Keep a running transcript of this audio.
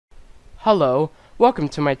Hello, welcome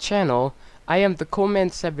to my channel. I am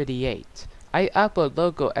TheCoolMan78. I upload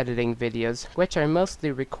logo editing videos, which are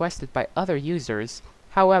mostly requested by other users.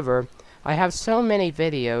 However, I have so many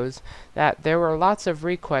videos that there were lots of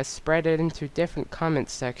requests spread into different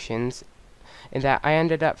comment sections, and that I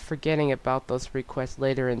ended up forgetting about those requests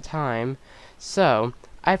later in time. So,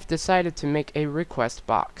 I've decided to make a request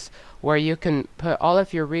box, where you can put all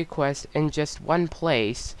of your requests in just one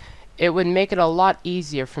place. It would make it a lot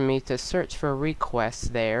easier for me to search for requests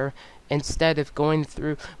there, instead of going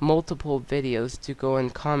through multiple videos to go in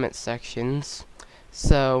comment sections.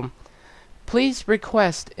 So, please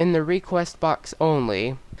request in the request box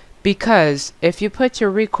only, because if you put your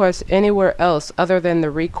request anywhere else other than the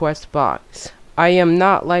request box, I am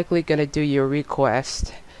not likely going to do your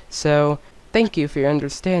request. So, thank you for your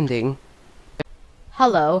understanding.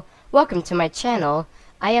 Hello, welcome to my channel.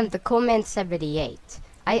 I am TheCoolMan78.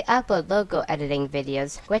 I upload logo editing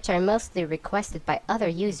videos, which are mostly requested by other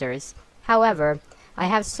users. However, I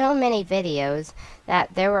have so many videos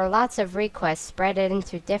that there were lots of requests spread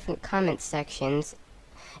into different comment sections,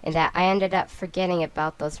 and that I ended up forgetting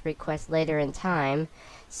about those requests later in time.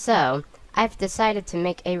 So, I've decided to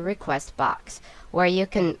make a request box, where you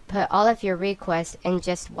can put all of your requests in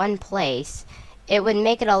just one place. It would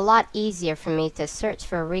make it a lot easier for me to search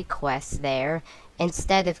for requests there,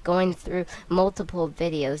 instead of going through multiple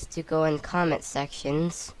videos to go in comment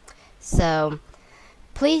sections. So,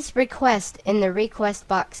 please request in the request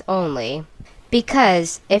box only,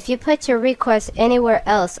 because if you put your request anywhere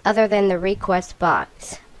else other than the request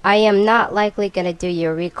box, I am not likely going to do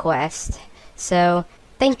your request. So,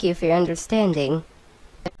 thank you for your understanding.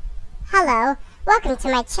 Hello, welcome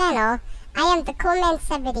to my channel. I am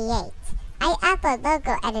TheCoolMan78. I upload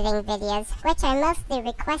logo editing videos, which are mostly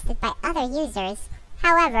requested by other users.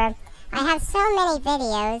 However, I have so many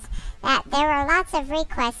videos that there were lots of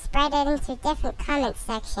requests spread into different comment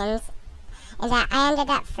sections, and that I ended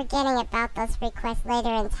up forgetting about those requests later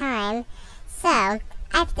in time. So,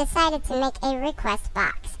 I've decided to make a request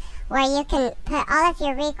box, where you can put all of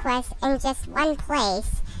your requests in just one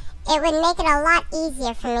place. It would make it a lot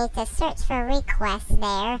easier for me to search for requests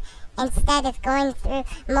there, instead of going through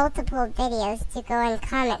multiple videos to go in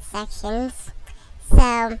comment sections.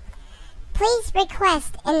 So, please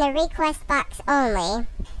request in the request box only,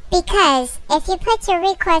 because if you put your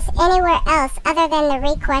request anywhere else other than the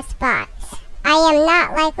request box, I am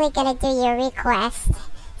not likely going to do your request.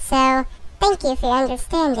 So, thank you for your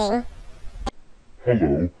understanding.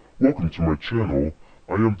 Hello, welcome to my channel.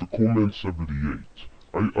 I am TheCoolMan78.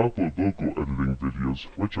 I upload logo editing videos,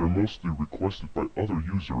 which are mostly requested by other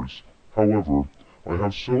users. However, I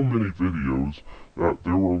have so many videos that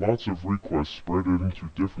there were lots of requests spread into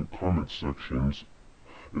different comment sections,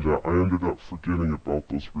 and that I ended up forgetting about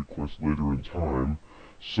those requests later in time.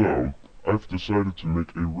 So, I've decided to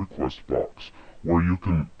make a request box, where you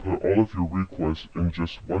can put all of your requests in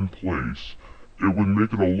just one place. It would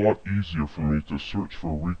make it a lot easier for me to search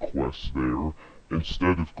for requests there,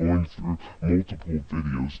 instead of going through multiple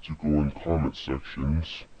videos to go in comment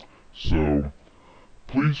sections. So,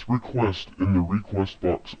 please request in the request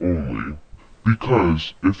box only,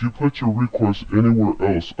 because if you put your request anywhere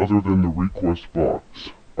else other than the request box,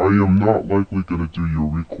 I am not likely going to do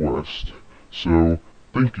your request. So,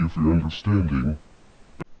 thank you for your understanding.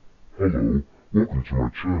 Hello, welcome to my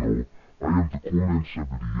channel. I am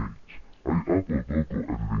TheCoolMan78. I upload logo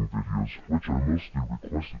editing videos, which are mostly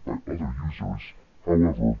requested by other users.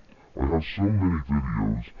 However, I have so many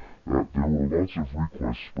videos that there were lots of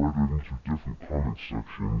requests spread into different comment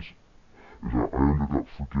sections, and that I ended up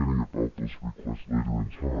forgetting about those requests later in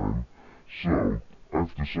time. So,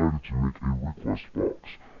 I've decided to make a request box,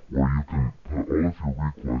 where you can put all of your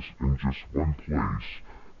requests in just one place.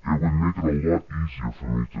 It would make it a lot easier for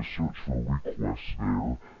me to search for requests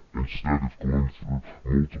there, instead of going through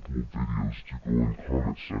multiple videos to go in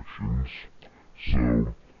comment sections.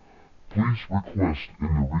 So, please request in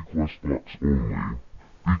the request box only,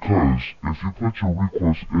 because if you put your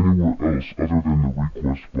request anywhere else other than the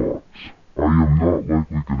request box, I am not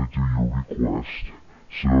likely going to do your request.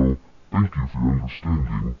 So, thank you for your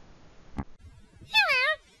understanding.